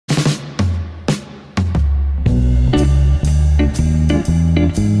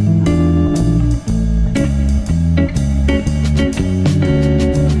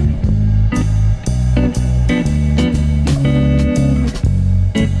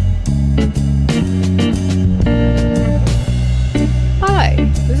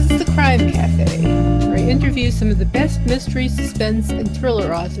mystery, suspense, and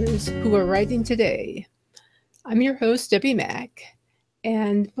thriller authors who are writing today. I'm your host, Debbie Mack.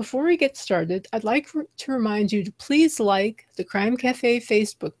 And before we get started, I'd like to remind you to please like the Crime Cafe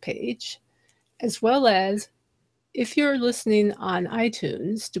Facebook page, as well as, if you're listening on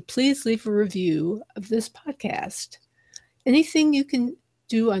iTunes, to please leave a review of this podcast. Anything you can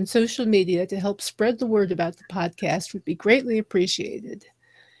do on social media to help spread the word about the podcast would be greatly appreciated.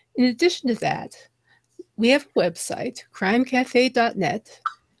 In addition to that, we have a website, crimecafe.net,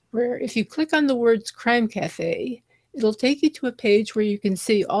 where if you click on the words Crime Cafe, it'll take you to a page where you can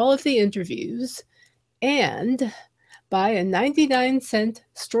see all of the interviews and buy a 99-cent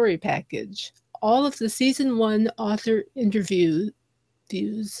story package. All of the season 1 author interviewees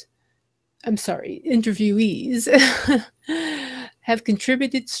have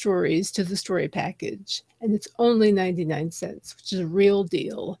contributed stories to the story package, and it's only 99 cents, which is a real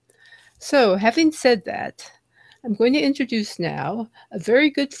deal. So, having said that, I'm going to introduce now a very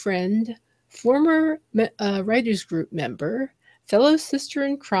good friend, former Writers Group member, fellow sister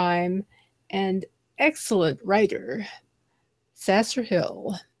in crime, and excellent writer, Sasscer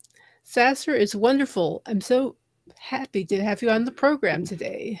Hill. Sasscer is wonderful. I'm so happy to have you on the program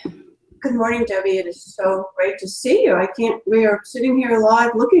today. Good morning, Debbie. It is so great to see you. We are sitting here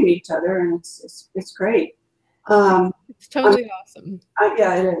live looking at each other, and it's great. It's totally awesome.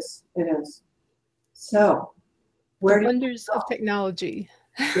 Yeah, it is. It is. So, the wonders of technology.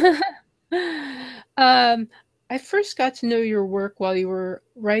 I first got to know your work while you were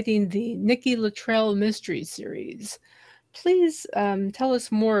writing the Nikki Luttrell mystery series. Please tell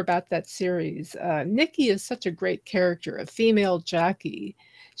us more about that series. Nikki is such a great character, a female jockey.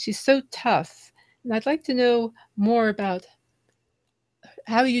 She's so tough, and I'd like to know more about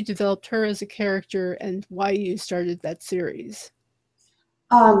how you developed her as a character and why you started that series.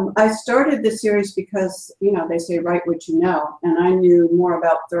 I started the series because, they say write what you know, and I knew more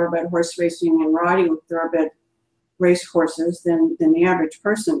about thoroughbred horse racing and riding with thoroughbred race horses than the average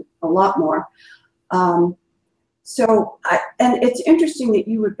person, a lot more. And it's interesting that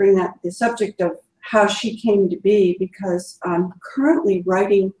you would bring that, the subject of how she came to be, because I'm currently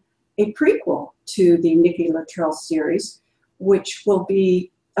writing a prequel to the Nikki Luttrell series, which will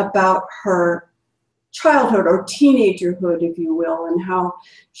be about her childhood or teenagerhood, if you will, and how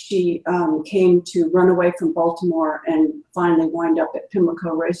she came to run away from Baltimore and finally wind up at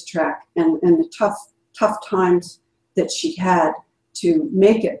Pimlico Racetrack, and the tough times that she had to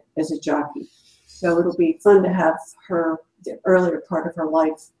make it as a jockey. So it'll be fun to have the earlier part of her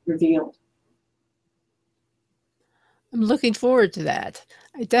life revealed. I'm looking forward to that.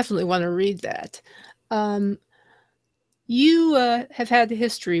 I definitely want to read that. You have had a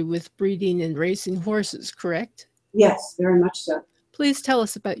history with breeding and racing horses, correct? Yes, very much so. Please tell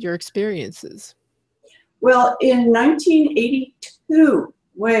us about your experiences. Well, in 1982,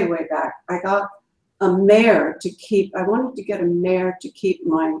 way back, I got a mare to keep. I wanted to get a mare to keep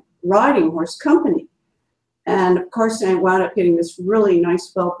my riding horse company. And of course, I wound up getting this really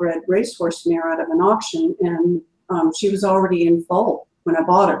nice, well-bred racehorse mare out of an auction, and she was already in foal when I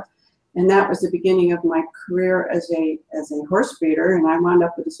bought her. And that was the beginning of my career as a horse breeder, and I wound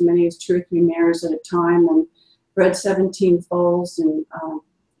up with as many as 2 or 3 mares at a time, and bred 17 foals, and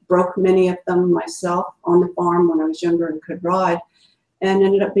broke many of them myself on the farm when I was younger and could ride, and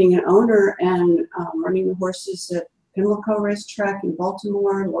ended up being an owner and running the horses at Pimlico Racetrack in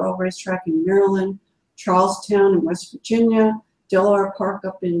Baltimore, Laurel Racetrack in Maryland, Charlestown in West Virginia, Delaware Park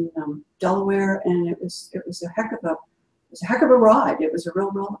up in Delaware, and it was a heck of a ride. It was a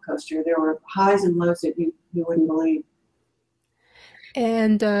real roller coaster. There were highs and lows that you wouldn't believe.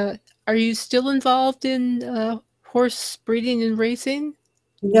 And are you still involved in horse breeding and racing?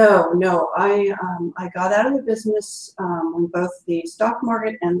 No. I got out of the business when both the stock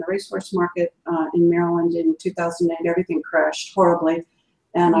market and the racehorse market in Maryland in 2008, everything crashed horribly,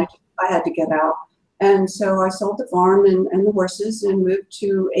 and I had to get out. And so I sold the farm and the horses and moved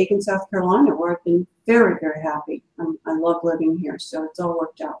to Aiken, South Carolina, where I've been very, very happy. I love living here, so it's all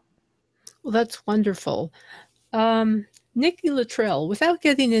worked out. Well, that's wonderful. Nikki Luttrell, without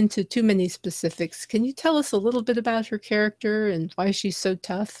getting into too many specifics, can you tell us a little bit about her character and why she's so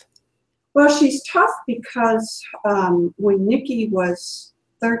tough? Well, she's tough because when Nikki was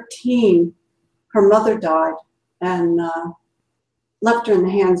 13, her mother died and left her in the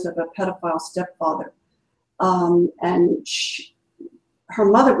hands of a pedophile stepfather. And her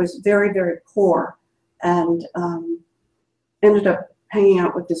mother was very, very poor, and ended up hanging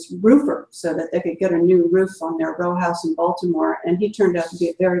out with this roofer so that they could get a new roof on their row house in Baltimore. And he turned out to be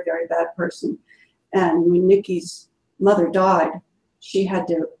a very, very bad person. And when Nikki's mother died, she had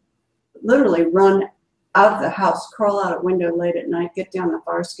to literally run out of the house, crawl out a window late at night, get down the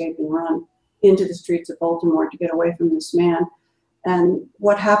fire escape and run into the streets of Baltimore to get away from this man. And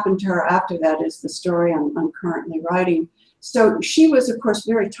what happened to her after that is the story I'm currently writing. So she was, of course,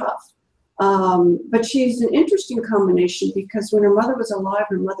 very tough. But she's an interesting combination because when her mother was alive,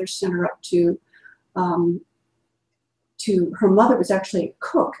 her mother sent her up her mother was actually a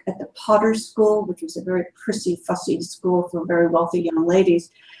cook at the Potter's School, which was a very prissy, fussy school for very wealthy young ladies.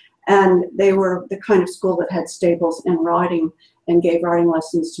 And they were the kind of school that had stables and riding and gave riding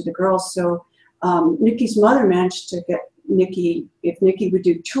lessons to the girls. So Nikki's mother managed to get Nikki, if Nikki would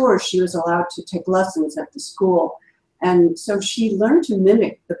do chores, she was allowed to take lessons at the school. And so she learned to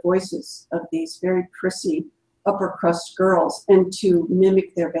mimic the voices of these very prissy upper crust girls and to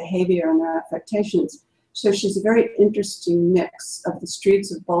mimic their behavior and their affectations. So she's a very interesting mix of the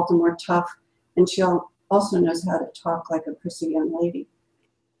streets of Baltimore tough, and she also knows how to talk like a prissy young lady.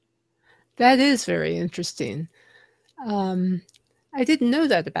 That is very interesting. I didn't know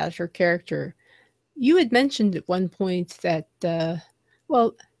that about her character. You had mentioned at one point that,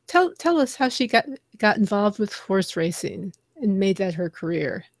 well, tell us how she got involved with horse racing and made that her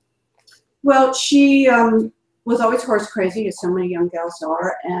career. Well, she was always horse crazy, as so many young gals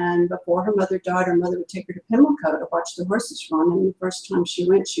are. And before her mother died, her mother would take her to Pimlico to watch the horses run. And the first time she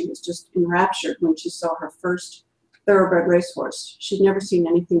went, she was just enraptured when she saw her first thoroughbred racehorse. She'd never seen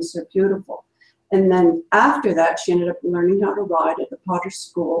anything so beautiful. And then after that, she ended up learning how to ride at the Potter's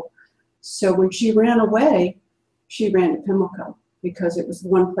School. So when she ran away, she ran to Pimlico because it was the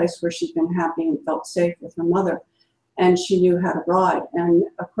one place where she'd been happy and felt safe with her mother. And she knew how to ride. And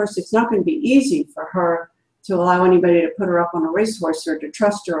of course, it's not going to be easy for her to allow anybody to put her up on a racehorse or to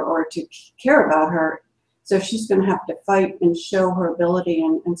trust her or to care about her. So she's going to have to fight and show her ability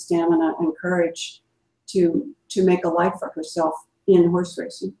and stamina and courage to make a life for herself in horse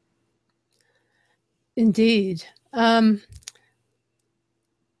racing. Indeed. That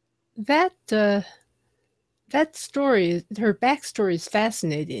story, her backstory is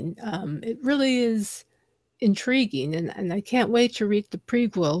fascinating. It really is intriguing, and I can't wait to read the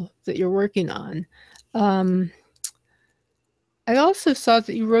prequel that you're working on. I also saw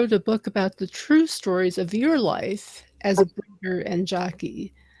that you wrote a book about the true stories of your life as a breeder and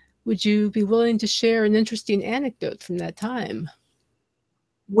jockey. Would you be willing to share an interesting anecdote from that time?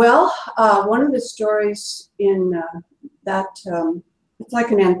 Well, one of the stories in that, it's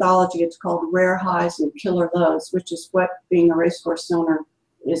like an anthology. It's called Rare Highs and Killer Lows, which is what being a racehorse owner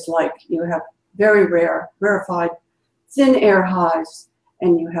is like. You have very rarefied, thin air highs,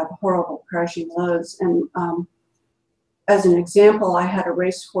 and you have horrible crashing lows. And as an example, I had a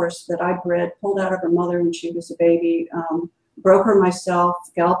racehorse that I bred, pulled out of her mother when she was a baby, broke her myself,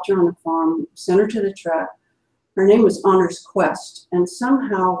 galloped her on the farm, sent her to the track. Her name was Honor's Quest. And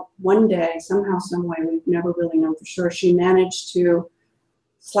somehow, one day, somehow, some way, we've never really known for sure, she managed to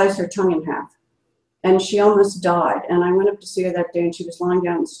slice her tongue in half. And she almost died. And I went up to see her that day, and she was lying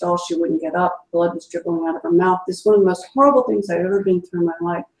down in the stall. She wouldn't get up. Blood was dribbling out of her mouth. This is one of the most horrible things I've ever been through in my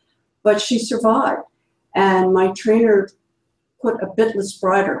life. But she survived. And my trainer put a bitless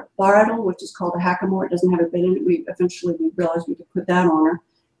bridle, which is called a hackamore. It doesn't have a bit in it. We realized we could put that on her.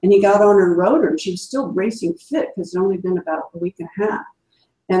 And he got on her and rode her, and she was still racing fit because it had only been about a week and a half.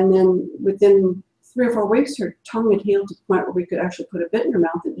 And then within 3 or 4 weeks, her tongue had healed to the point where we could actually put a bit in her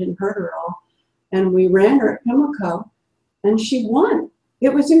mouth. It didn't hurt her at all. And we ran her at Pimlico, and she won.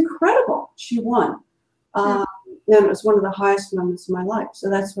 It was incredible. She won. And it was one of the highest moments of my life. So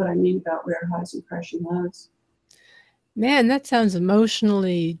that's what I mean about rare highs and crashing lows. Man, that sounds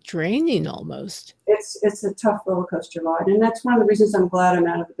emotionally draining almost. It's a tough roller coaster ride, and that's one of the reasons I'm glad I'm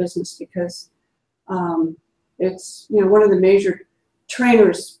out of the business, because it's, one of the major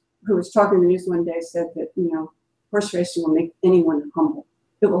trainers who was talking to the news one day said that, horse racing will make anyone humble.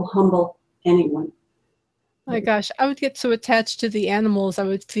 It will humble anyone. My gosh, I would get so attached to the animals. I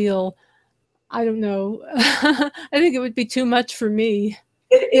would feel, I don't know, I think it would be too much for me.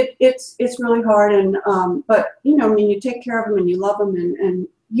 It's really hard, and but you take care of them and you love them, and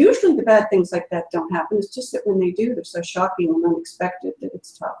usually the bad things like that don't happen. It's just that when they do, they're so shocking and unexpected that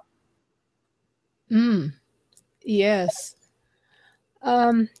it's tough. Yes.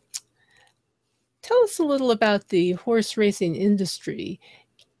 Tell us a little about the horse racing industry.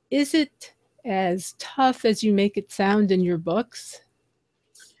 Is it as tough as you make it sound in your books?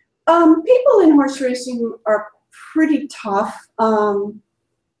 People in horse racing are pretty tough.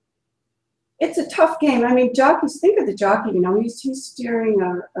 It's a tough game. I mean, jockeys, think of the jockey, he's steering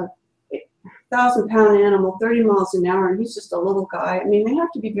a 1,000-pound animal 30 miles an hour, and he's just a little guy. I mean, they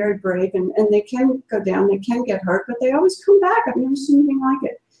have to be very brave, and they can go down, they can get hurt, but they always come back. I've never seen anything like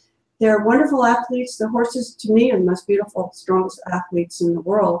it. they're wonderful athletes. The horses, to me, are the most beautiful, strongest athletes in the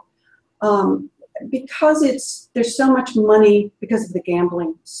world. Because there's so much money, because of the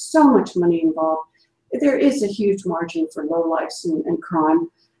gambling, so much money involved. There is a huge margin for lowlifes and crime.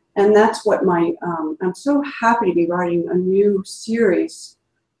 And that's what I'm so happy to be writing a new series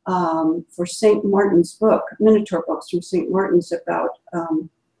for St. Martin's book, Minotaur Books from St. Martin's, about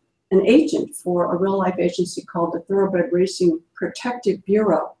an agent for a real-life agency called the Thoroughbred Racing Protective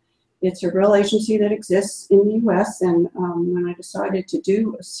Bureau. It's a real agency that exists in the U.S., and when I decided to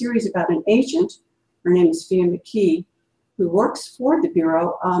do a series about an agent, her name is Fia McKee, who works for the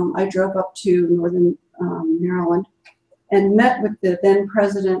Bureau, I drove up to northern Maryland and met with the then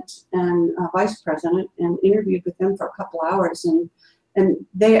president and vice president and interviewed with them for a couple hours. And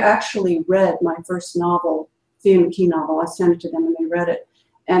they actually read my first novel, Fia McKee novel. I sent it to them and they read it.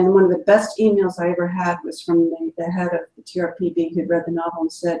 And one of the best emails I ever had was from the head of the TRPB who'd read the novel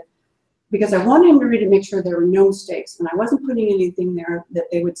and said, because I wanted him to read it, make sure there were no mistakes. And I wasn't putting anything there that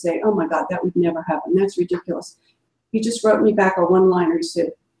they would say, oh my God, that would never happen. That's ridiculous. He just wrote me back a one-liner. He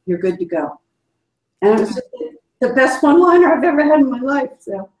said, you're good to go. And it was just the best one-liner I've ever had in my life.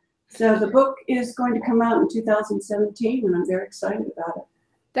 So the book is going to come out in 2017, and I'm very excited about it.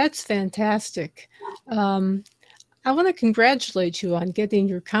 That's fantastic. I want to congratulate you on getting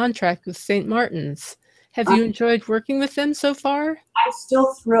your contract with St. Martin's. Have you enjoyed working with them so far? I'm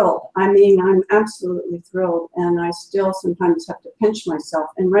still thrilled. I mean, I'm absolutely thrilled, and I still sometimes have to pinch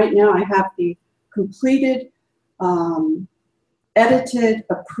myself. And right now I have the completed, edited,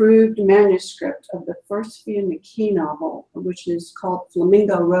 approved manuscript of the first Fia McKee novel, which is called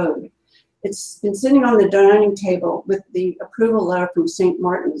Flamingo Road. It's been sitting on the dining table with the approval letter from St.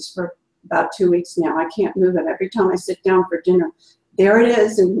 Martin's for about 2 weeks now. I can't move it. Every time I sit down for dinner, there it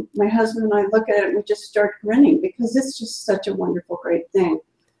is, and my husband and I look at it and we just start grinning because it's just such a wonderful, great thing.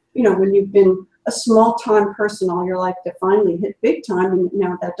 You know, when you've been a small-time person all your life to finally hit big time, and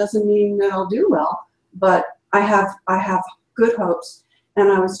now that doesn't mean that I'll do well, but I have good hopes.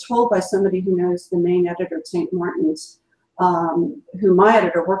 And I was told by somebody who knows the main editor at St. Martin's, who my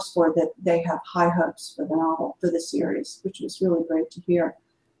editor works for, that they have high hopes for the novel, for the series, which was really great to hear.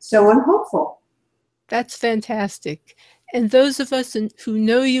 So I'm hopeful. That's fantastic. And those of us who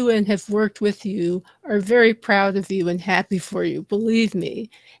know you and have worked with you are very proud of you and happy for you. Believe me,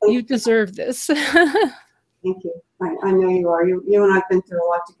 you deserve this. Thank you. I know you are. You and I have been through a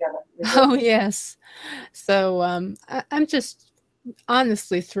lot together. Oh, yes. So I'm just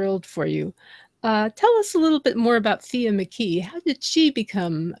honestly thrilled for you. Tell us a little bit more about Fia McKee. How did she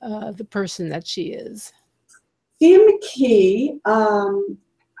become the person that she is? Fia McKee,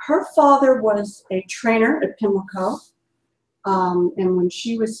 her father was a trainer at Pimlico. And when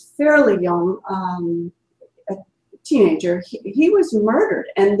she was fairly young, a teenager, he was murdered,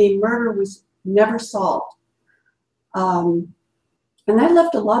 and the murder was never solved. And that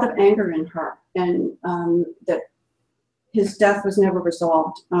left a lot of anger in her, and that his death was never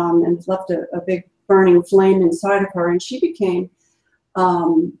resolved, and left a big burning flame inside of her. And she became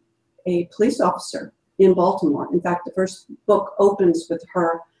a police officer in Baltimore. In fact, the first book opens with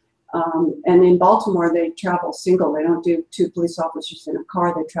her. And in Baltimore, they travel single. They don't do two police officers in a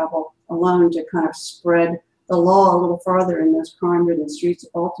car. They travel alone to kind of spread the law a little farther in those crime-ridden streets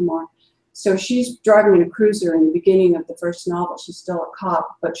of Baltimore. So she's driving in a cruiser in the beginning of the first novel. She's still a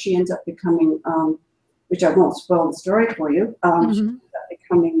cop, but she ends up becoming, which I won't spoil the story for you, she ends up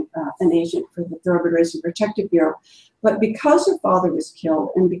becoming an agent for the Thoroughbred Racing Protective Bureau. But because her father was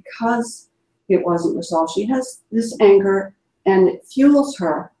killed and because it wasn't resolved, she has this anger, and it fuels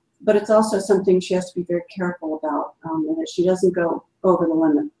her. But it's also something she has to be very careful about, and that she doesn't go over the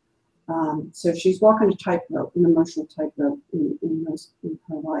limit. So she's walking a tightrope, an emotional tightrope in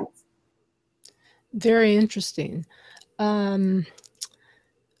her life. Very interesting. I'm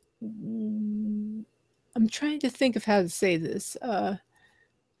trying to think of how to say this.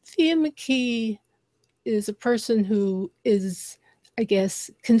 Fia McKee is a person who is, I guess,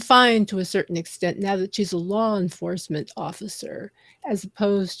 confined to a certain extent now that she's a law enforcement officer, as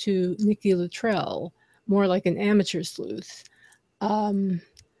opposed to Nikki Luttrell, more like an amateur sleuth. Do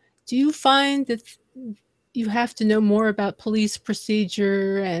you find that you have to know more about police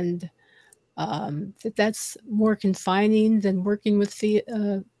procedure and that's more confining than working with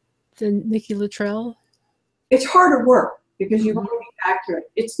than Nikki Luttrell? It's harder work because you want to be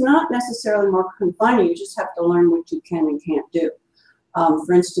accurate. It's not necessarily more confining. You just have to learn what you can and can't do.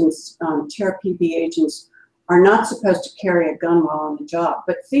 For instance, TRPB agents are not supposed to carry a gun while on the job,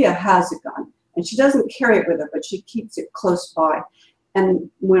 but Fia has a gun, and she doesn't carry it with her, but she keeps it close by. And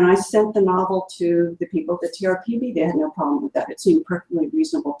when I sent the novel to the people at the TRPB, they had no problem with that. It seemed perfectly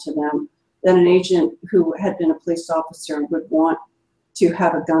reasonable to them that an agent who had been a police officer would want to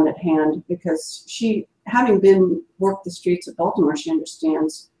have a gun at hand, because she, having worked the streets of Baltimore, she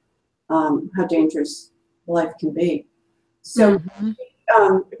understands how dangerous life can be. So,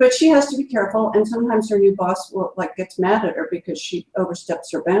 but she has to be careful, and sometimes her new boss gets mad at her because she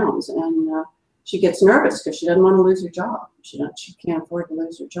oversteps her bounds, and she gets nervous because she doesn't want to lose her job. She can't afford to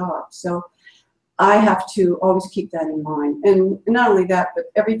lose her job. So I have to always keep that in mind. And not only that, but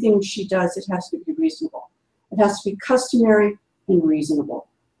everything she does, it has to be reasonable. It has to be customary and reasonable.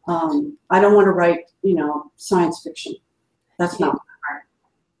 I don't want to write, science fiction. That's not my art.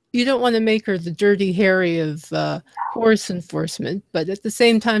 You don't want to make her the Dirty Harry of horse enforcement, but at the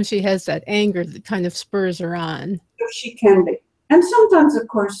same time, she has that anger that kind of spurs her on. She can be. And sometimes, of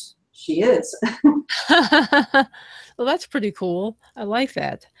course, she is. Well, that's pretty cool. I like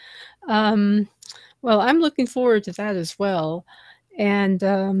that. Well, I'm looking forward to that as well.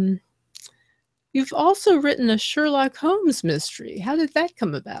 And you've also written a Sherlock Holmes mystery. How did that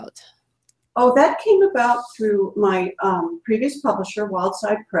come about? Oh, that came about through my previous publisher,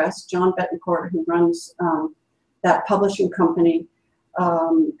 Wildside Press, John Betancourt, who runs that publishing company,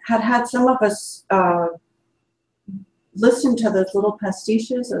 had some of us listen to those little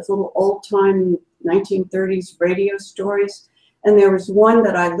pastiches, those little old-time 1930s radio stories. And there was one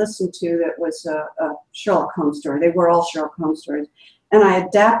that I listened to that was a Sherlock Holmes story. They were all Sherlock Holmes stories. And I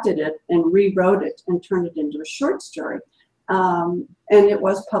adapted it and rewrote it and turned it into a short story. And it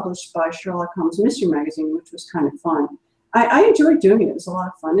was published by Sherlock Holmes Mystery Magazine, which was kind of fun. I enjoyed doing it. It was a lot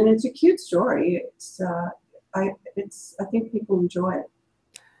of fun. And it's a cute story. I think people enjoy it.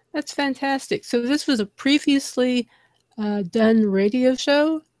 That's fantastic. So this was a previously done radio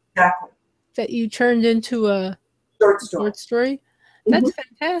show? Exactly. That you turned into a short story? That's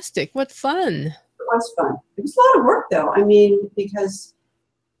fantastic. What fun. It was fun. It was a lot of work, though. I mean, because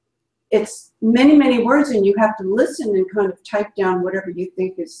it's many, many words, and you have to listen and kind of type down whatever you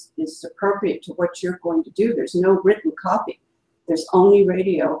think is appropriate to what you're going to do. There's no written copy. There's only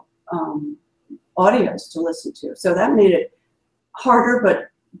radio audios to listen to. So that made it harder,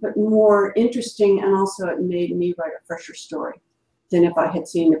 but more interesting, and also it made me write a fresher story than if I had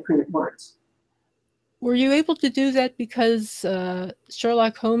seen the printed words. Were you able to do that because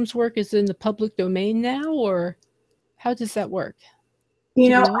Sherlock Holmes' work is in the public domain now, or how does that work?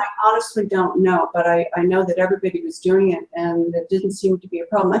 I honestly don't know, but I know that everybody was doing it, and it didn't seem to be a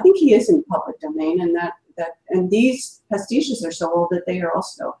problem. I think he is in the public domain, and these pastiches are so old that they are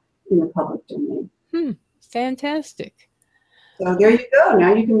also in the public domain. Fantastic. So there you go.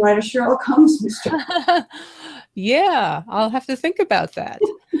 Now you can write a Sherlock Holmes mystery. Yeah, I'll have to think about that.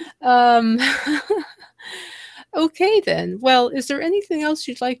 Okay, then. Well, is there anything else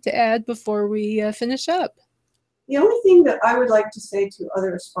you'd like to add before we finish up? The only thing that I would like to say to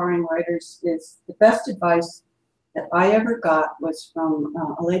other aspiring writers is the best advice that I ever got was from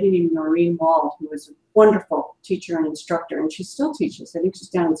a lady named Noreen Wald, who was a wonderful teacher and instructor, and she still teaches. I think she's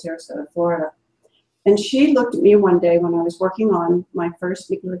down in Sarasota, Florida. And she looked at me one day when I was working on my first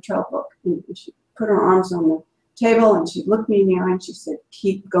Nicola Trail book, and she put her arms on the table, and she looked me in the eye, and she said,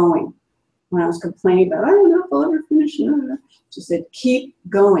 "Keep going." When I was complaining about, I don't know if I'll ever finish, she said, "Keep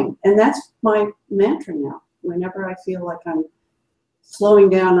going." And that's my mantra now. Whenever I feel like I'm slowing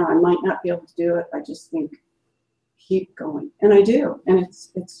down or I might not be able to do it, I just think, keep going. And I do. And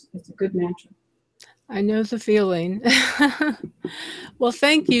it's a good mantra. I know the feeling. Well,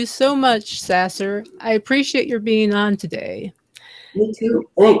 thank you so much, Sasscer. I appreciate your being on today. Me too.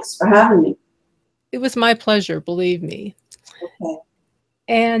 Thanks for having me. It was my pleasure, believe me. Okay.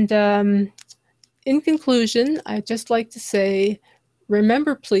 And in conclusion, I'd just like to say,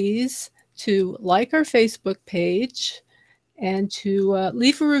 remember, please, to like our Facebook page and to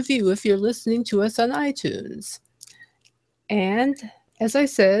leave a review if you're listening to us on iTunes. And as I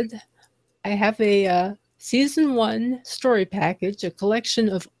said, I have a season 1 story package, a collection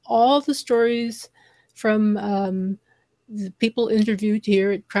of all the stories from the people interviewed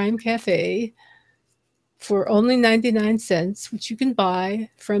here at Crime Cafe for only 99 cents, which you can buy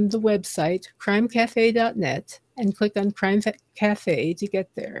from the website crimecafe.net and click on Crime Cafe to get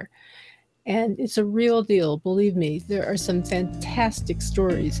there. And it's a real deal, believe me. There are some fantastic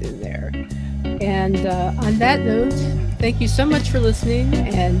stories in there. And on that note, thank you so much for listening,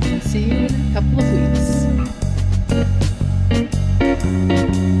 and see you in a couple of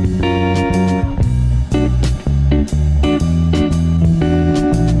weeks.